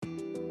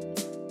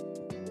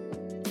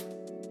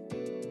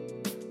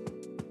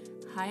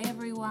Hi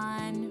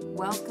everyone,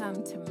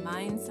 welcome to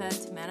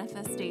Mindset to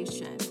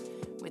Manifestation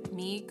with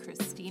me,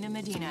 Christina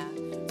Medina,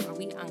 where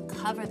we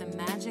uncover the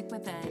magic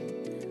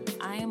within.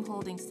 I am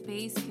holding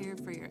space here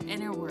for your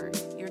inner work,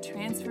 your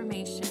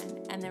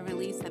transformation, and the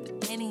release of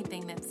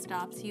anything that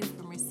stops you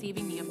from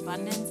receiving the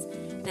abundance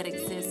that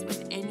exists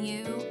within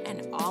you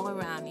and all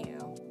around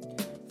you.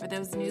 For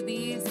those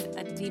newbies,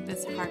 a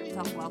deepest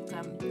heartfelt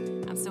welcome.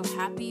 I'm so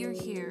happy you're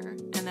here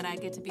and that I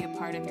get to be a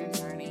part of your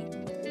journey.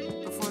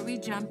 Before we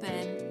jump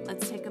in,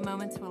 let's take a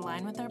moment to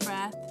align with our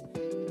breath.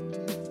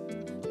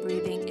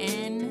 Breathing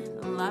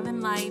in love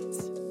and light,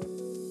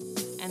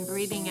 and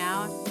breathing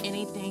out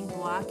anything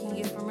blocking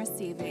you from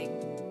receiving.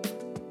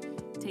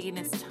 Taking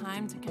this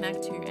time to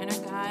connect to your inner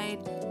guide,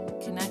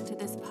 connect to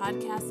this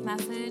podcast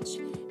message,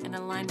 and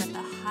align with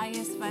the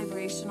highest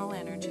vibrational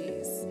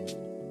energies.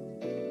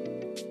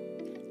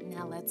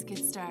 Now let's get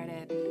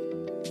started.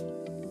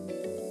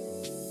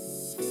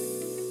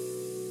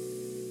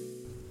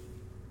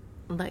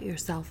 Let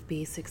yourself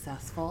be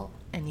successful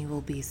and you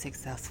will be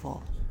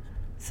successful.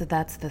 So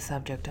that's the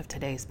subject of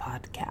today's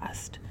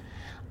podcast.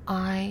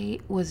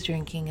 I was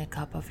drinking a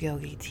cup of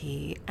yogi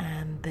tea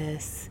and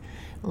this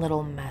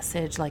little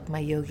message, like my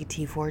yogi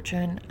tea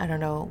fortune. I don't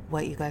know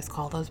what you guys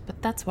call those,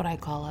 but that's what I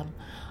call them.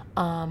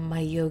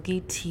 My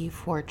yogi tea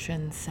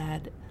fortune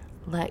said,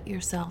 let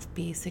yourself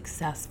be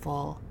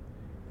successful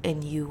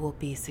and you will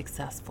be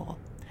successful.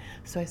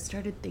 So I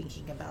started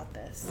thinking about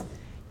this.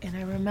 And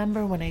I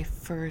remember when I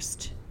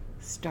first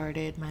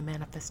started my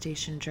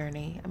manifestation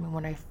journey.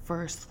 When I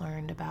first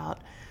learned about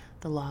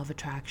the law of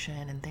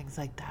attraction and things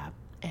like that.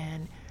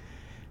 And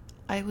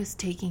I was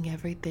taking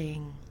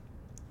everything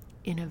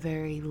in a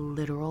very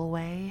literal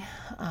way.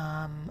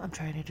 I'm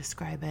trying to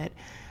describe it.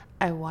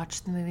 I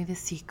watched the movie The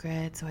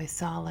Secret, so I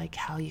saw like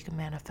how you can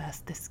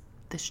manifest this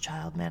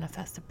child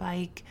manifest a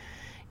bike,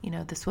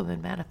 this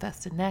woman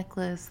manifest a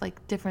necklace,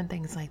 like different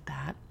things like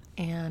that.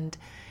 And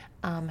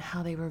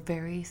how they were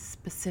very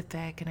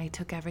specific, and I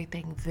took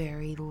everything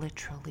very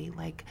literally.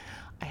 Like,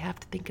 I have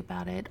to think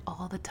about it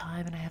all the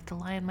time, and I have to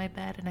lie in my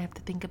bed, and I have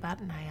to think about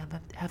it, and I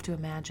have to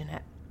imagine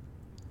it.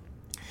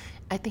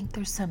 I think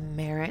there's some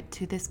merit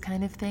to this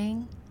kind of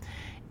thing,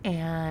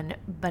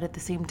 but at the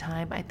same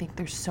time, I think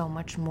there's so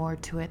much more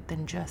to it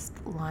than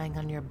just lying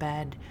on your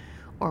bed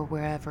or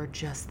wherever,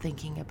 just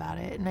thinking about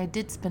it. And I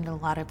did spend a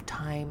lot of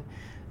time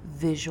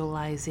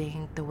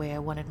visualizing the way I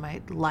wanted my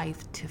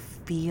life to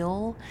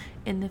feel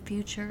in the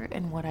future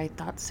and what I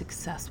thought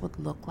success would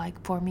look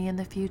like for me in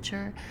the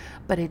future,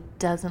 but it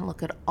doesn't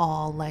look at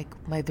all like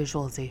my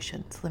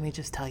visualizations. Let me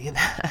just tell you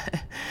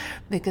that.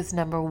 Because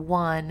number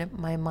one,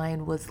 my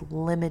mind was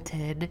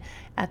limited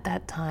at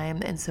that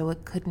time, and so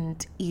it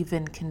couldn't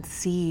even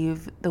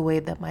conceive the way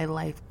that my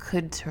life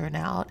could turn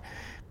out.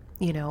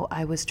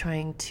 I was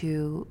trying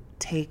to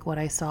take what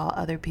I saw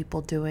other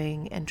people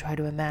doing and try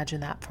to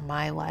imagine that for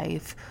my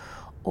life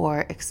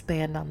or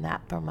expand on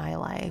that for my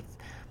life.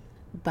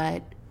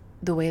 But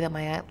the way that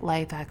my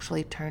life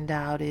actually turned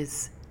out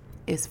is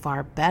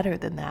far better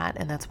than that.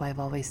 And that's why I've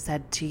always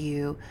said to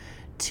you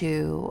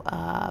to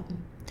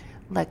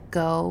let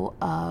go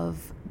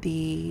of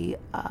the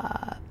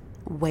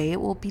way it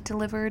will be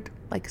delivered.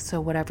 So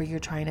whatever you're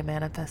trying to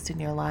manifest in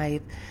your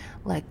life,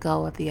 let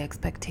go of the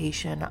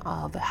expectation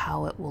of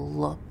how it will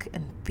look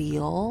and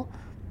feel,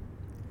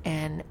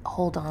 and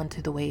hold on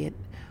to the way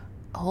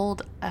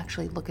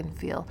look and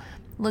feel.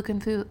 Look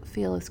and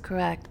feel is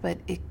correct, but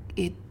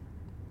it's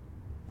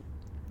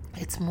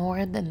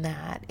more than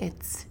that.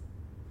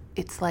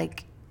 It's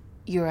like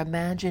you're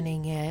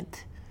imagining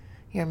it.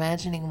 You're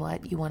imagining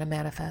what you want to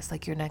manifest,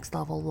 like your next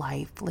level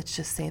life. Let's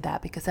just say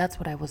that, because that's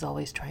what I was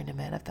always trying to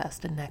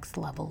manifest, a next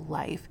level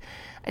life.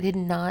 I did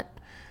not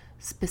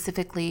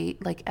specifically,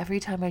 every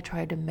time I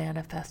tried to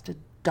manifest a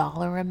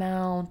dollar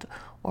amount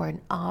or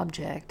an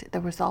object,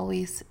 there was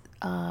always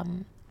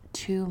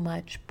too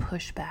much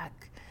pushback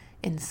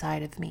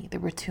inside of me. There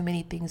were too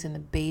many things in the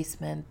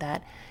basement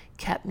that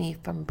kept me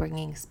from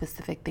bringing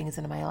specific things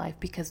into my life,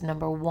 because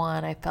number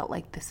one, I felt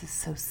like this is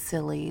so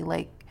silly.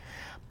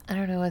 I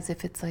don't know, as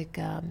if it's like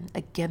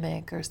a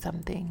gimmick or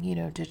something,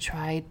 to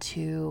try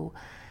to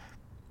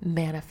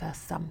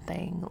manifest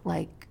something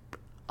like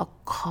a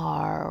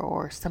car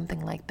or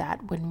something like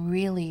that, when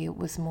really it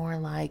was more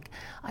like,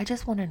 I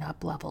just want an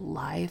up-level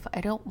life.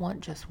 I don't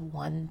want just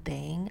one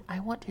thing. I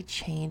want to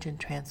change and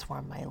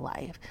transform my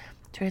life.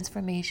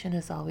 Transformation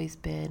has always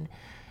been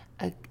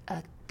a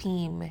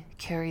theme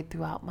carried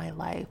throughout my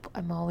life.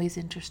 I'm always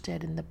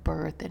interested in the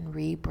birth and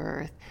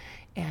rebirth,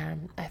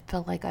 and I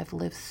feel like I've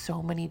lived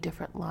so many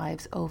different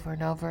lives over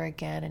and over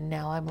again, and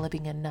now I'm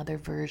living another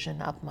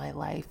version of my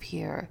life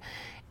here,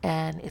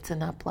 and it's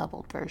an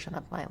up-leveled version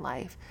of my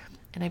life.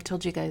 And I've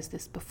told you guys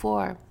this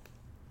before.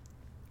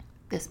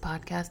 This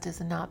podcast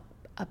is not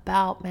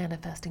about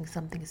manifesting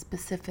something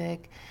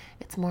specific.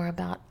 It's more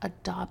about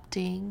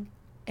adopting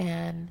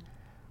and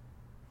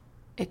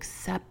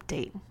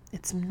accepting.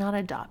 It's not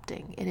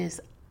adopting. It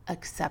is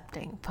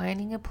accepting.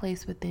 Finding a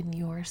place within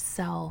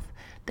yourself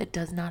that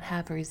does not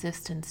have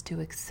resistance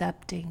to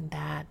accepting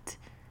that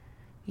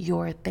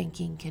your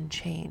thinking can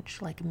change.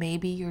 Like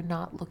maybe you're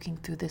not looking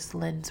through this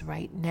lens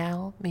right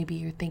now. Maybe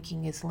your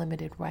thinking is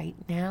limited right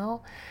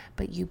now,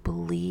 but you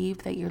believe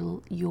that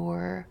you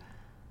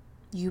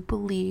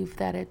believe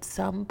that at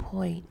some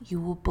point you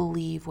will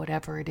believe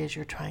whatever it is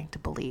you're trying to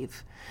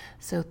believe.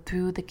 So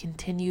through the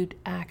continued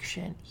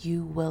action,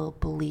 you will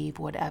believe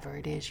whatever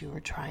it is you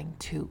are trying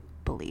to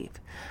believe.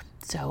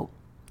 So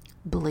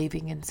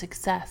believing in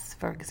success,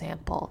 for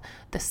example,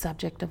 the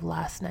subject of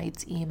last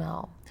night's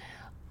email.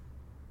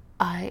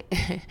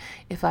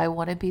 If I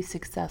want to be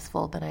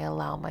successful, then I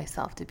allow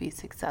myself to be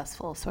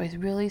successful. So I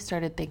really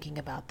started thinking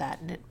about that.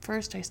 And at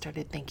first I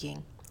started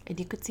thinking, and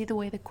you could see the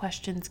way the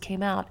questions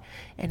came out.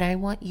 And I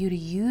want you to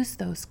use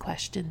those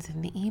questions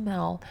in the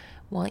email,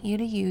 want you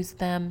to use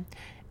them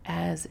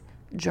as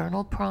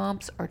journal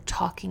prompts or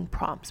talking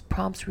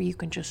prompts where you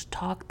can just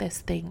talk this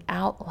thing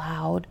out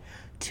loud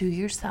to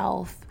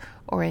yourself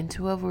or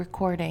into a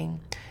recording,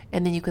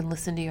 and then you can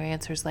listen to your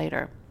answers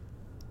later.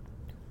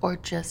 Or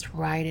just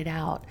write it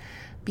out,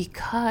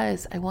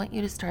 because I want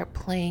you to start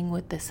playing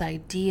with this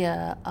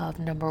idea of,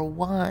 number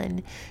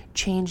one,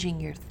 changing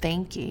your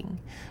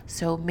thinking.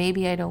 So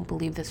maybe I don't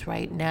believe this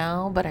right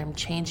now, but I'm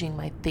changing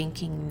my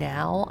thinking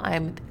now.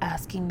 I'm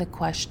asking the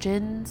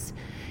questions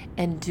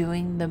and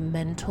doing the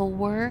mental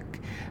work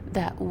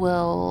that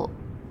will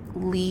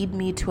lead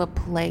me to a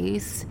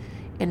place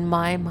in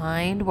my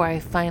mind where I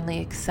finally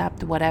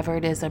accept whatever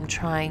it is I'm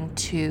trying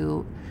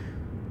to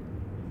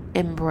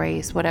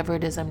embrace, whatever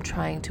it is I'm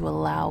trying to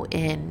allow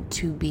in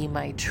to be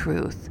my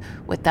truth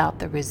without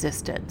the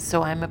resistance.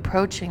 So I'm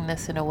approaching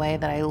this in a way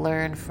that I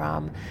learned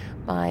from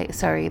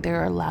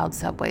there are loud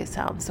subway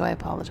sounds, so I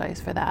apologize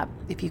for that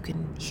if you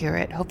can hear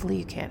it. Hopefully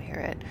you can't hear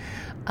it.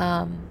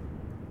 I'm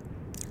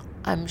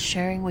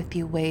sharing with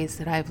you ways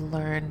that I've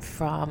learned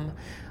from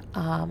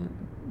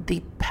the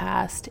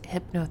past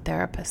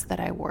hypnotherapists that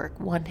I work.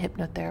 One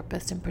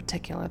hypnotherapist in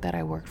particular that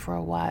I worked for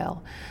a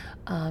while.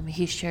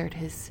 He shared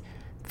his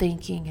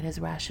thinking and his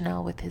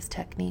rationale with his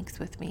techniques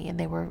with me, and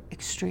they were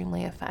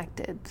extremely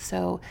effective.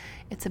 So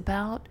it's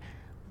about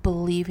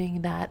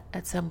believing that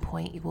at some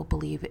point you will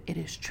believe it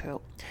is true.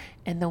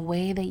 And the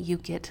way that you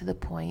get to the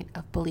point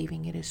of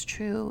believing it is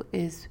true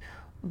is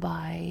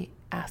by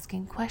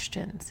asking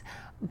questions,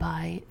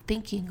 by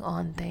thinking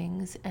on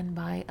things, and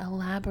by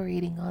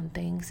elaborating on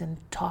things and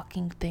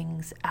talking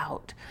things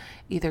out.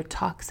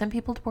 Some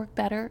people work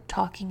better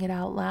talking it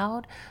out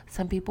loud.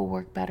 Some people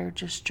work better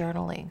just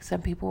journaling.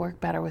 Some people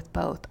work better with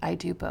both. I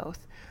do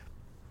both.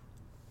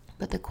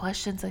 But the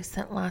questions I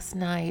sent last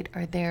night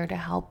are there to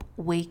help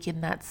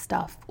waken that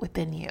stuff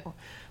within you.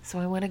 So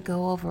I want to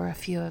go over a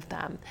few of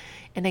them.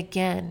 And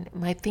again,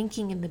 my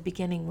thinking in the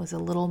beginning was a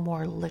little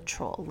more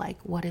literal, like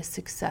what is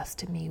success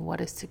to me? What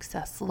does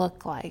success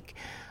look like?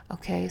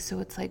 Okay,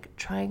 so it's like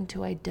trying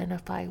to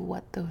identify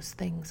what those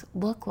things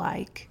look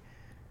like.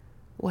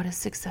 What does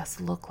success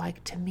look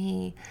like to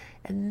me?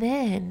 And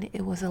then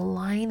it was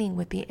aligning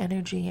with the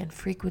energy and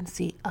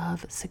frequency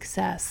of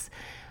success.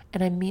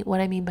 And what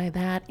I mean by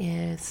that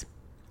is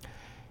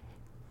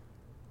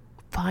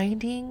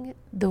finding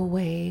the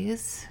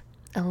ways,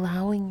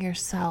 allowing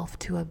yourself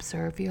to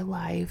observe your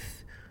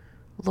life,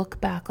 look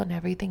back on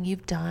everything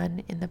you've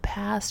done in the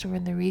past or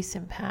in the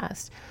recent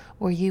past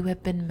where you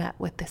have been met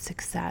with the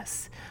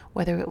success,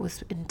 whether it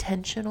was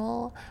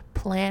intentional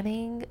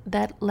planning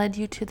that led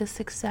you to the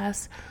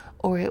success,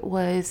 or it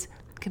was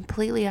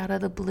completely out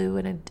of the blue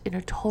in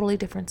a totally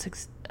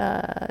different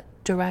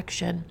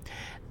direction,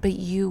 but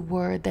you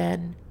were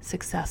then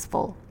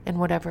successful in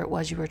whatever it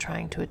was you were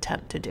trying to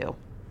attempt to do.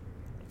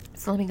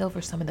 So let me go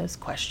over some of those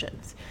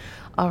questions.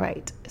 All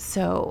right,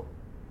 so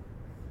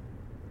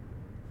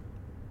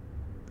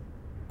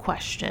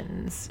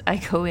questions. I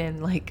go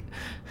in like,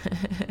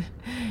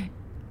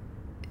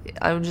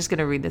 I'm just going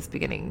to read this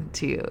beginning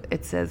to you.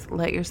 It says,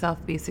 let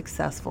yourself be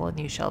successful and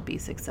you shall be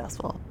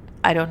successful.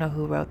 I don't know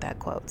who wrote that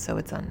quote, so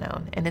it's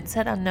unknown. And it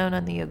said unknown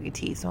on the Yogi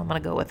Tea, so I'm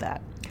going to go with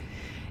that.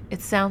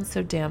 It sounds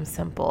so damn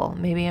simple.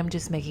 Maybe I'm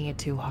just making it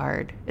too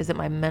hard. Is it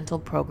my mental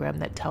program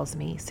that tells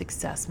me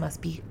success must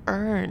be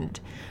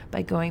earned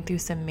by going through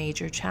some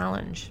major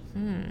challenge?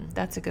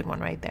 That's a good one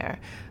right there.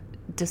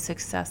 Does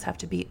success have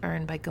to be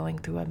earned by going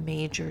through a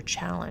major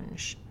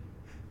challenge?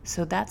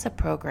 So that's a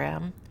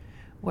program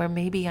where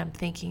maybe I'm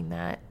thinking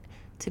that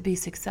to be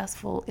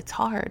successful, it's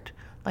hard.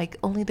 Like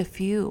only the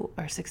few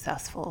are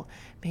successful.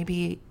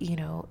 Maybe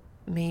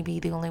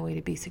the only way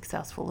to be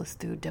successful is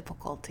through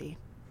difficulty.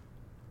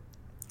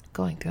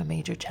 Going through a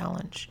major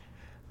challenge.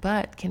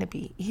 But can it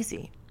be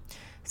easy?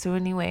 So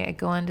anyway, I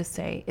go on to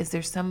say, is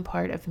there some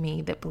part of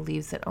me that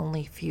believes that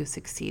only few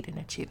succeed in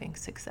achieving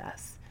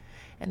success?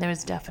 And there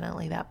was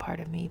definitely that part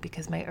of me,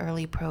 because my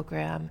early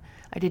program,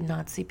 I did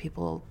not see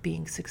people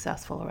being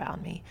successful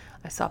around me.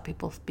 I saw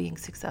people being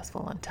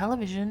successful on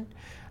television.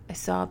 I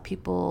saw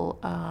people,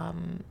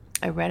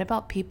 I read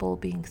about people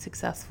being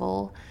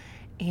successful,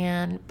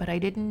 but I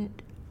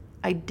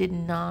did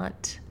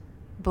not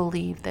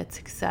believe that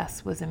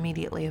success was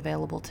immediately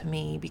available to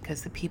me,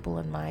 because the people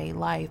in my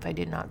life I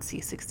did not see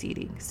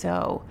succeeding.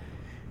 So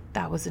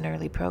that was an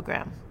early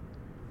program.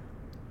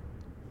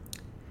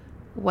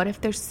 What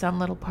if there's some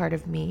little part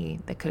of me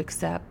that could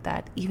accept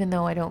that even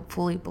though I don't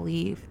fully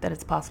believe that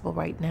it's possible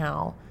right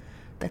now,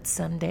 that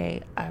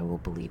someday I will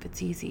believe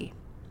it's easy?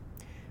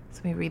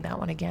 So let me read that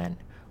one again.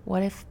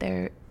 What if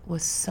there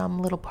was some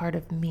little part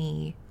of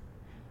me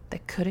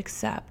that could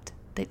accept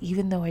that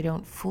even though I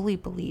don't fully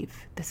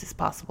believe this is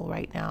possible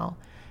right now,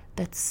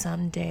 that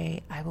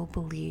someday I will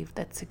believe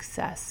that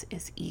success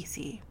is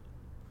easy?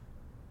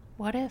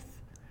 What if?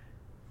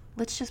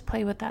 Let's just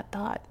play with that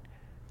thought.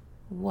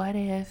 What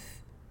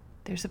if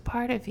there's a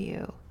part of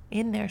you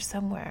in there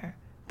somewhere,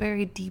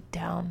 buried deep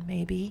down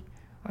maybe,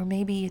 or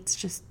maybe it's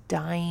just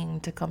dying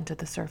to come to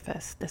the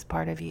surface, this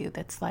part of you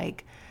that's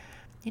like,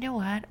 you know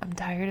what, I'm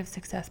tired of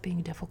success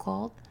being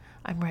difficult.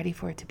 I'm ready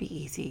for it to be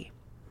easy.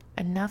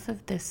 Enough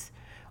of this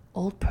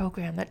old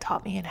program that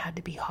taught me it had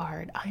to be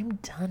hard. I'm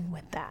done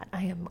with that.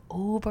 I am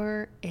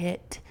over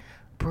it.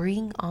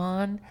 Bring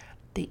on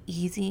the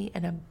easy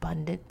and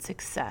abundant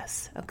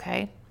success,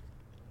 okay?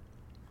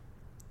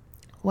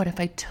 What if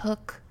I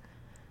took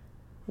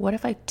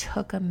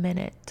a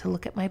minute to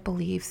look at my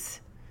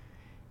beliefs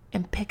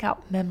and pick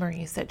out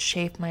memories that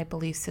shaped my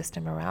belief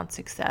system around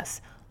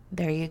success?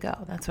 There you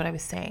go. That's what I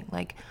was saying.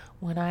 Like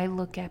when I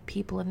look at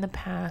people in the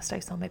past, I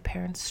saw my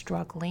parents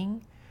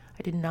struggling.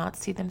 I did not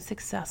see them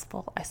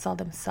successful. I saw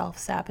them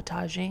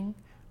self-sabotaging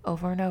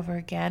over and over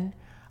again.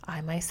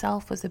 I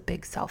myself was a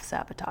big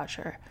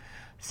self-sabotager.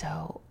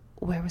 So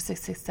where was the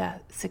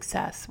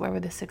success? Where were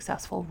the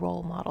successful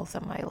role models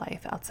in my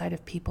life outside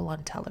of people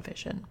on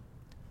television?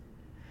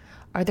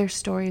 Are there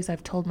stories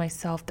I've told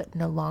myself that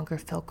no longer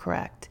feel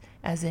correct?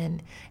 As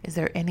in, is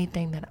there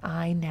anything that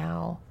I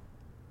now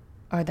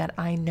or that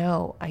I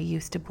know I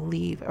used to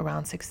believe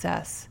around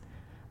success,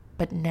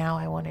 but now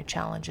I want to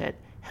challenge it?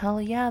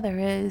 Hell yeah, there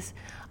is.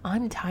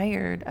 I'm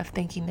tired of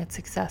thinking that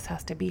success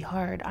has to be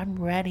hard.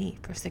 I'm ready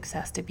for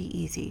success to be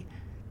easy.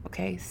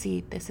 Okay,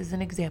 see, this is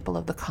an example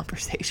of the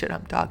conversation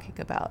I'm talking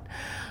about.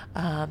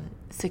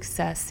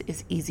 Success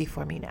is easy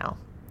for me now.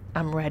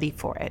 I'm ready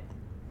for it.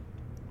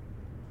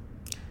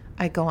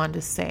 I go on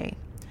to say,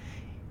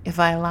 if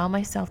I allow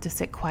myself to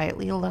sit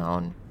quietly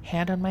alone,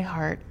 hand on my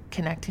heart,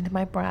 connecting to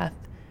my breath,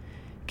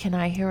 can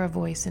I hear a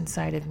voice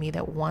inside of me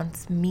that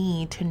wants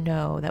me to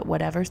know that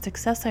whatever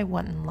success I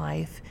want in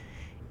life,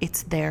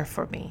 it's there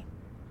for me?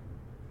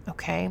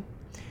 Okay?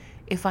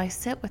 If I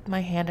sit with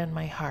my hand on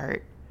my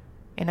heart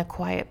in a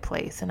quiet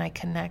place and I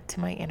connect to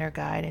my inner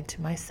guide and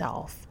to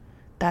myself,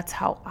 that's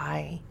how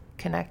I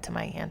connect to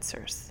my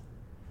answers.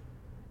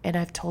 And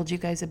I've told you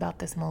guys about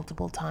this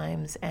multiple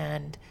times,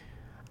 and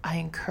I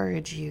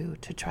encourage you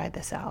to try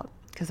this out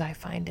because I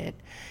find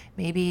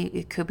maybe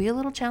it could be a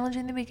little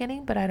challenging in the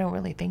beginning, but I don't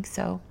really think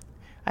so.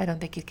 I don't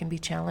think it can be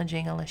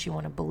challenging unless you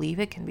want to believe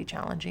it can be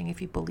challenging.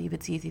 If you believe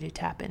it's easy to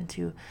tap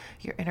into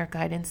your inner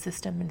guidance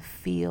system and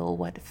feel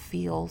what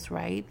feels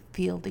right,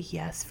 feel the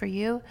yes for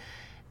you,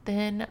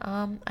 then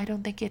I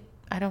don't think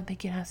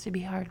it has to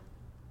be hard.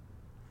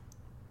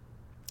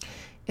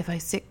 If I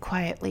sit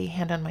quietly,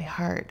 hand on my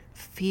heart,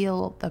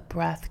 feel the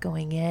breath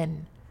going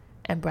in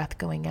and breath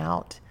going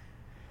out,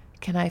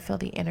 can I feel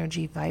the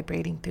energy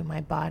vibrating through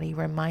my body,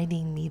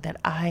 reminding me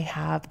that I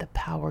have the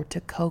power to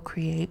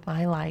co-create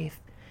my life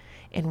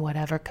in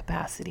whatever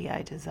capacity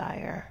I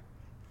desire?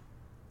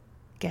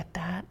 Get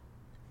that?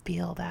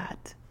 Feel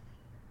that?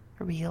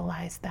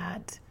 Realize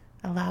that?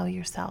 Allow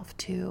yourself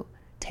to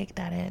take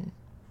that in.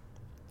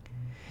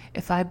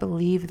 If I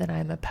believe that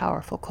I'm a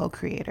powerful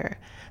co-creator,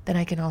 then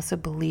I can also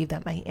believe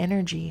that my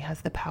energy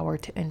has the power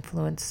to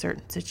influence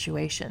certain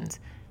situations.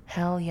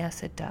 Hell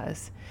yes, it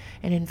does.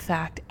 And in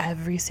fact,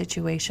 every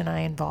situation I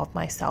involve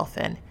myself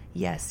in,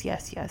 yes,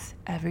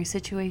 every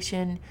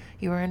situation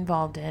you are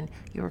involved in,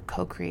 you are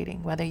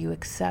co-creating. Whether you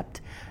accept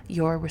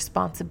your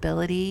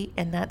responsibility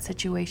in that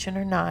situation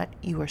or not,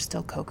 you are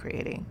still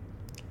co-creating,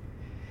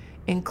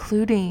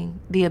 including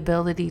the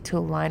ability to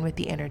align with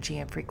the energy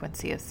and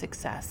frequency of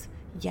success.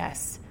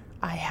 Yes,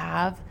 I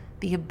have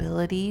the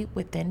ability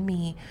within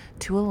me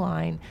to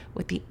align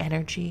with the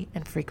energy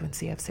and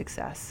frequency of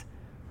success.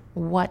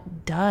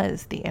 What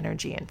does the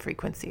energy and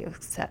frequency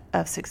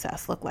of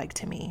success look like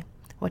to me?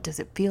 What does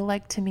it feel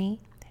like to me?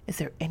 Is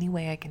there any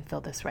way I can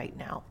feel this right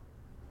now?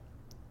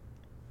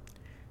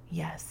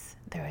 Yes,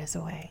 there is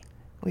a way.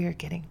 We are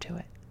getting to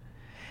it.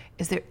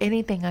 Is there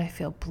anything I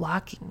feel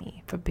blocking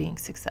me from being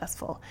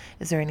successful?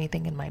 Is there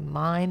anything in my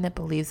mind that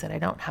believes that I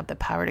don't have the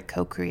power to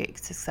co-create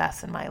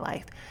success in my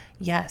life?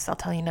 Yes, I'll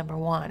tell you, number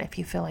one, if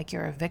you feel like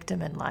you're a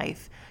victim in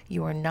life,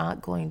 you are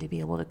not going to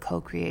be able to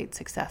co-create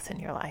success in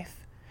your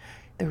life.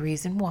 The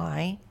reason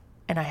why,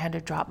 and I had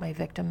to drop my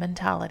victim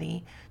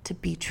mentality to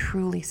be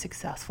truly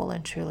successful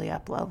and truly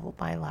up-level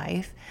my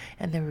life.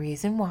 And the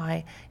reason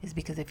why is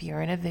because if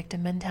you're in a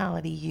victim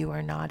mentality, you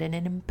are not in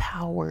an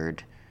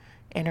empowered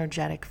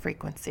energetic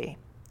frequency,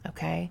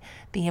 okay?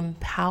 The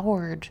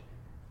empowered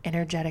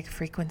energetic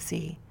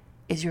frequency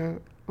is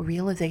your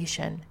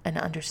realization and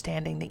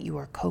understanding that you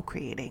are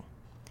co-creating.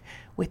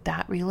 With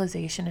that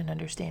realization and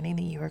understanding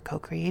that you are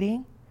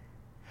co-creating,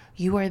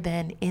 you are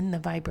then in the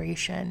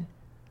vibration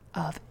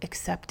of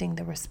accepting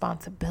the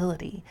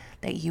responsibility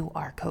that you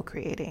are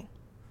co-creating.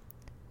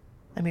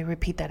 Let me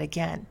repeat that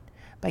again.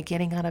 By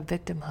getting out of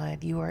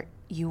victimhood,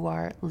 you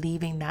are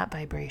leaving that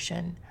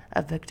vibration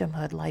of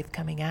victimhood, life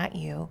coming at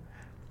you.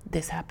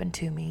 This happened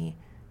to me.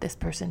 This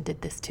person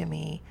did this to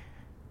me.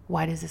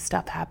 Why does this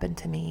stuff happen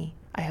to me?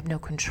 I have no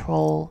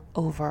control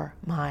over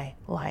my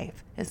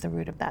life, is the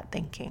root of that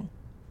thinking.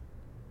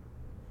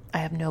 I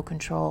have no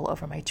control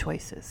over my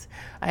choices.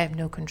 I have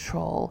no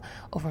control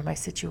over my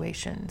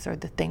situations or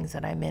the things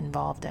that I'm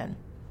involved in.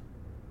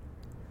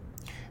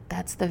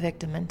 That's the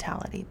victim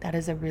mentality. That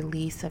is a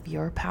release of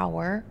your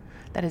power.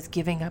 That is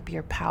giving up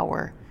your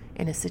power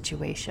in a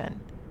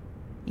situation.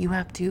 You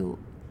have to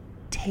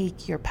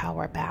take your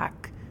power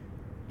back.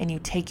 And you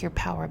take your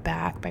power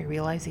back by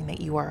realizing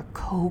that you are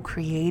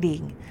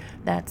co-creating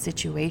that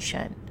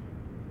situation.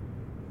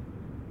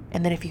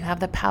 And that if you have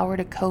the power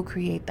to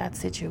co-create that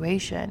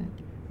situation,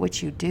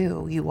 which you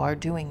do, you are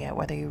doing it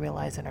whether you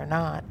realize it or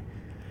not,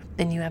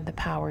 then you have the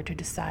power to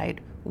decide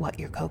what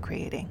you're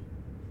co-creating.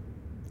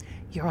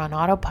 You're on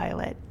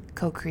autopilot,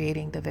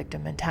 co-creating the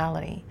victim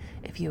mentality.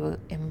 If you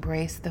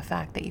embrace the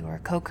fact that you are a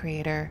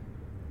co-creator,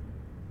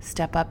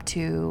 step up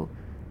to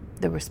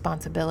the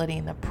responsibility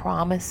and the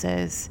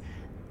promises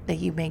that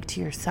you make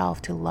to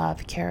yourself to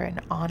love, care, and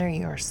honor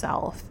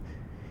yourself.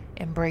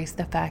 Embrace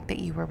the fact that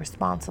you were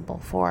responsible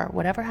for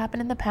whatever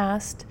happened in the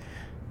past,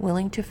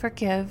 willing to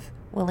forgive,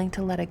 willing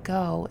to let it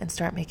go, and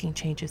start making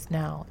changes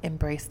now.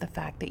 Embrace the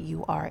fact that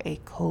you are a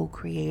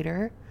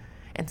co-creator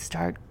and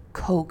start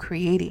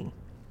co-creating.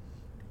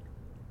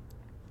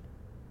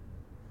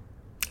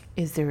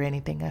 Is there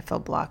anything I feel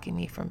blocking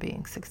me from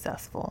being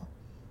successful?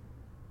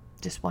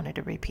 Just wanted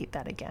to repeat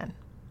that again.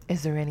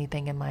 Is there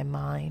anything in my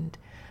mind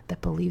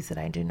that believes that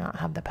I do not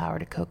have the power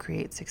to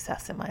co-create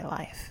success in my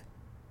life?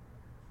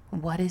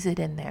 What is it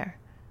in there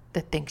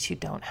that thinks you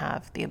don't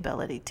have the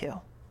ability to?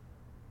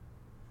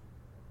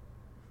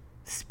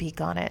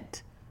 Speak on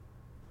it.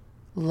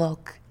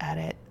 Look at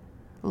it.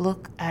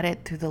 Look at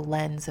it through the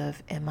lens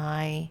of, am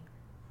I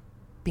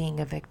being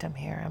a victim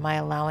here? Am I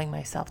allowing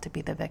myself to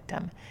be the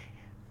victim?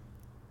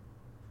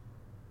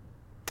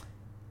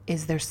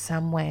 Is there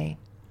some way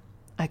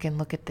I can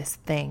look at this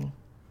thing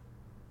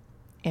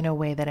in a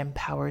way that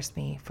empowers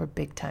me for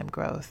big time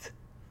growth?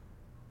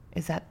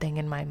 Is that thing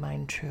in my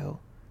mind true?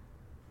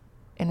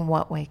 In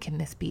what way can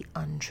this be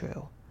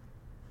untrue?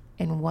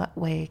 In what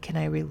way can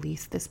I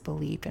release this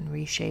belief and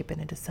reshape it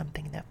into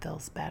something that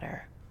feels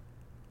better?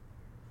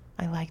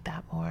 I like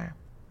that more.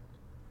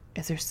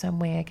 Is there some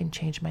way I can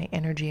change my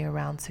energy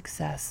around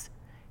success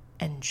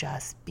and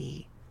just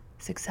be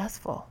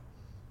successful?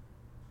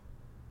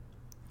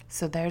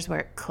 So there's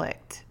where it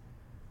clicked.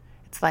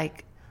 It's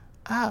like,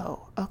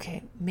 oh,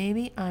 okay,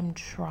 maybe I'm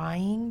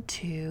trying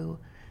to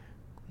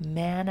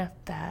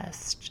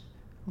manifest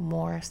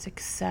more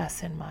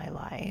success in my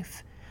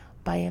life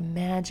by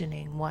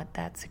imagining what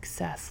that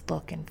success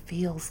look and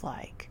feels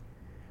like,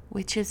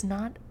 which is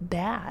not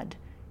bad.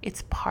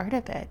 It's part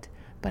of it,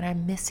 but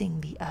I'm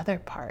missing the other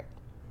part.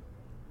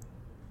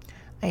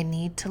 I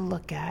need to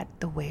look at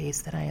the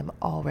ways that I am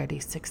already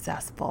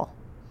successful.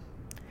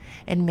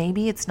 And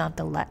maybe it's not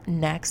the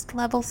next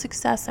level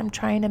success I'm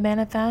trying to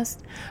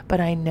manifest, but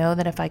I know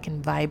that if I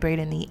can vibrate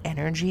in the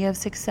energy of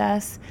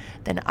success,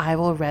 then I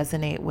will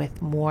resonate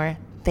with more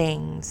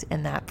things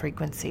in that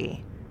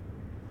frequency.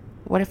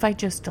 What if I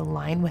just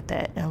align with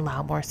it and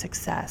allow more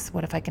success?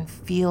 What if I can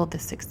feel the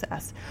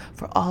success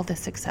for all the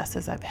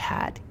successes I've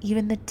had,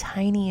 even the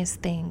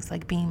tiniest things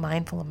like being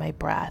mindful of my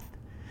breath?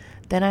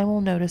 Then I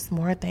will notice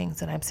more things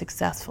that I'm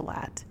successful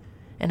at.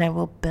 And I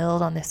will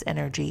build on this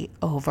energy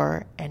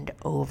over and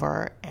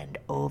over and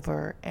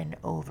over and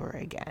over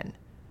again.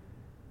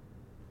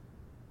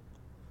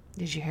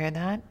 Did you hear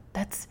that?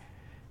 That's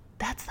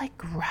like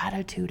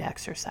gratitude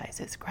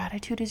exercises.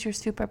 Gratitude is your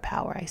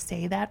superpower. I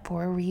say that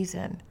for a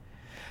reason.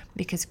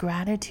 Because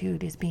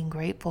gratitude is being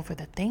grateful for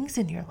the things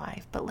in your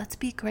life, but let's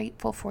be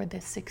grateful for the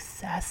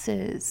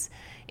successes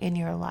in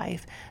your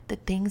life, the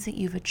things that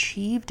you've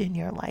achieved in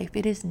your life.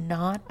 It is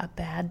not a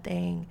bad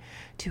thing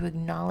to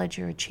acknowledge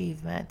your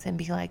achievements and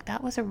be like,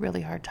 that was a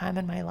really hard time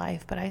in my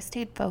life, but I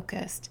stayed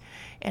focused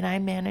and I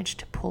managed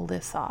to pull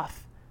this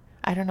off.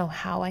 I don't know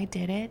how I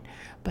did it,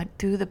 but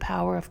through the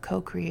power of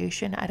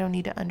co-creation, I don't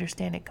need to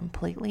understand it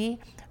completely.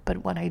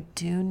 But what I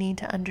do need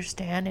to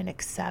understand and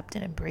accept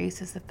and embrace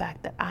is the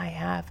fact that I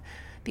have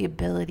the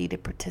ability to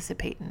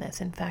participate in this.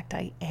 In fact,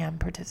 I am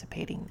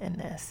participating in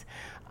this.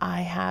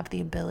 I have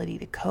the ability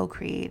to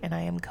co-create, and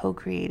I am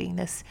co-creating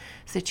this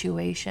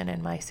situation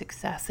and my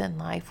success in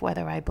life,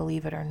 whether I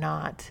believe it or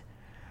not.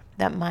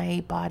 That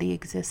my body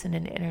exists in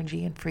an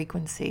energy and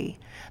frequency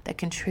that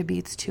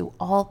contributes to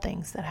all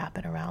things that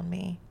happen around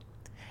me.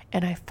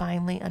 And I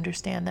finally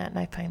understand that, and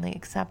I finally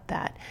accept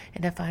that.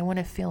 And if I want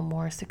to feel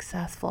more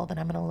successful, then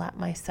I'm going to let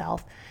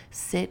myself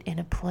sit in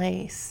a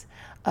place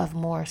of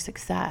more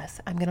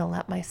success. I'm going to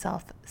let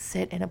myself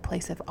sit in a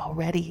place of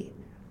already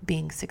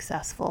being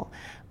successful.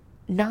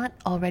 Not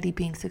already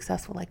being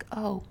successful like,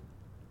 oh,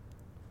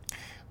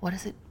 what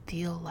does it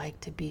feel like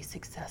to be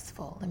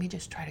successful? Let me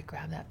just try to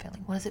grab that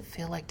feeling. What does it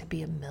feel like to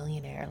be a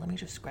millionaire? Let me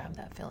just grab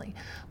that feeling.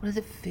 What does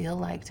it feel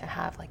like to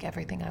have like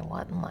everything I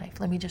want in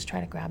life? Let me just try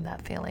to grab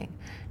that feeling.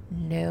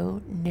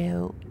 No,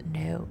 no,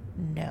 no,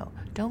 no.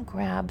 Don't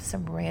grab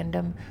some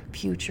random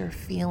future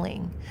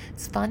feeling.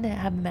 It's fun to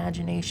have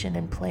imagination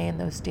and play in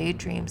those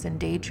daydreams, and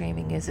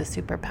daydreaming is a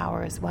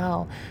superpower as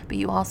well. But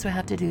you also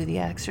have to do the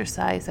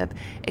exercise of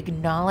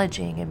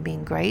acknowledging and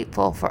being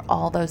grateful for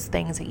all those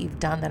things that you've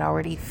done that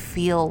already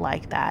feel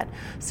like that.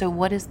 So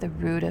what is the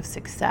root of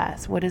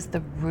success? What is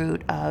the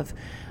root of,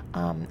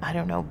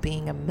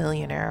 being a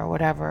millionaire or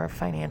whatever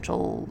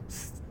financial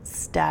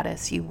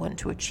status you want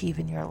to achieve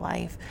in your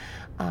life?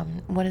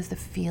 What is the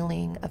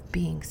feeling of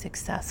being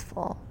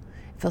successful?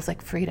 It feels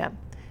like freedom.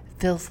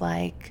 It feels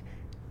like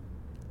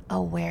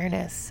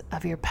awareness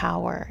of your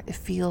power. It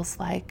feels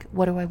like,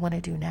 what do I want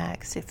to do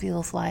next? It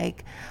feels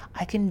like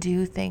I can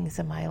do things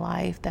in my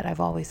life that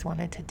I've always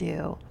wanted to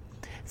do.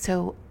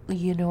 So,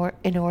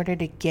 in order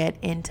to get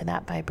into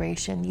that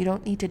vibration, you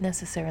don't need to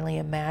necessarily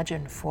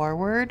imagine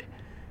forward.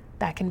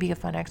 That can be a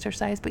fun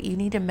exercise, but you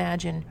need to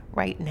imagine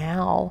right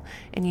now,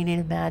 and you need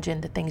to imagine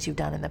the things you've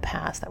done in the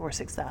past that were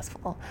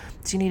successful.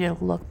 So you need to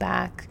look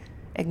back,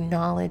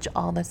 acknowledge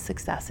all the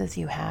successes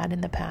you had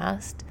in the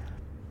past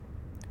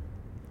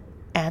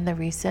and the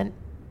recent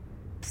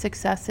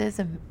successes,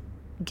 and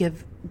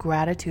give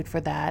gratitude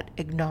for that,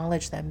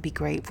 acknowledge them, be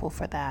grateful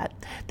for that.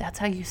 That's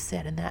how you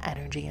sit in that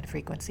energy and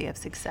frequency of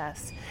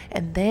success.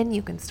 And then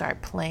you can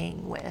start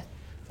playing with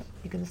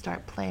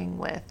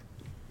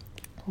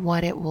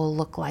what it will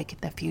look like in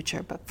the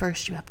future. But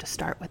first you have to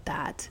start with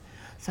that.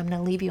 So I'm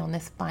going to leave you on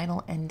this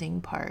final ending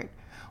part.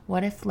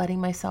 What if letting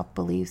myself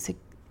be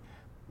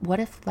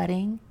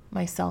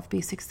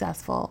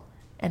successful,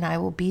 and I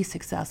will be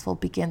successful,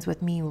 begins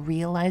with me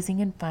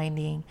realizing and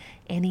finding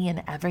any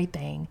and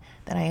everything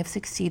that I have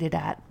succeeded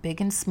at,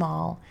 big and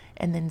small,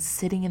 and then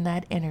sitting in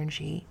that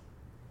energy?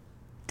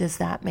 Does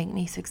that make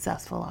me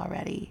successful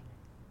already?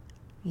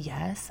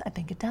 Yes, I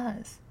think it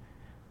does.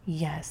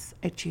 Yes,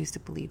 I choose to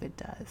believe it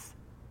does.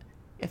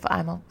 If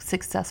I'm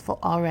successful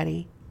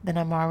already, then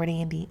I'm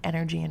already in the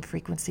energy and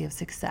frequency of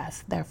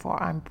success.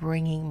 Therefore, I'm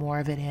bringing more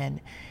of it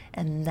in.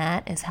 And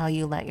that is how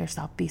you let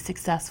yourself be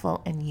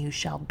successful, and you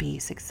shall be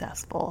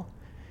successful.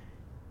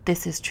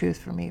 This is truth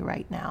for me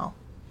right now.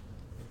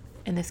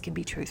 And this can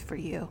be truth for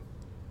you.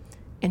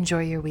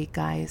 Enjoy your week,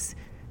 guys.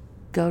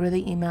 Go to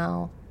the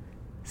email,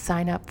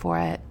 sign up for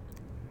it,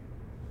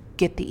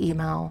 get the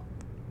email,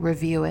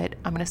 review it.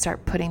 I'm going to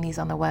start putting these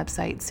on the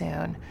website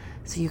soon,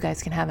 so you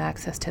guys can have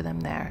access to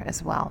them there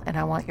as well. And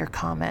I want your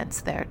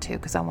comments there too,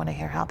 because I want to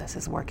hear how this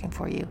is working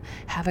for you.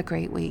 Have a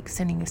great week.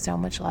 Sending you so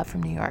much love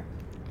from New York.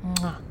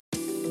 Mwah.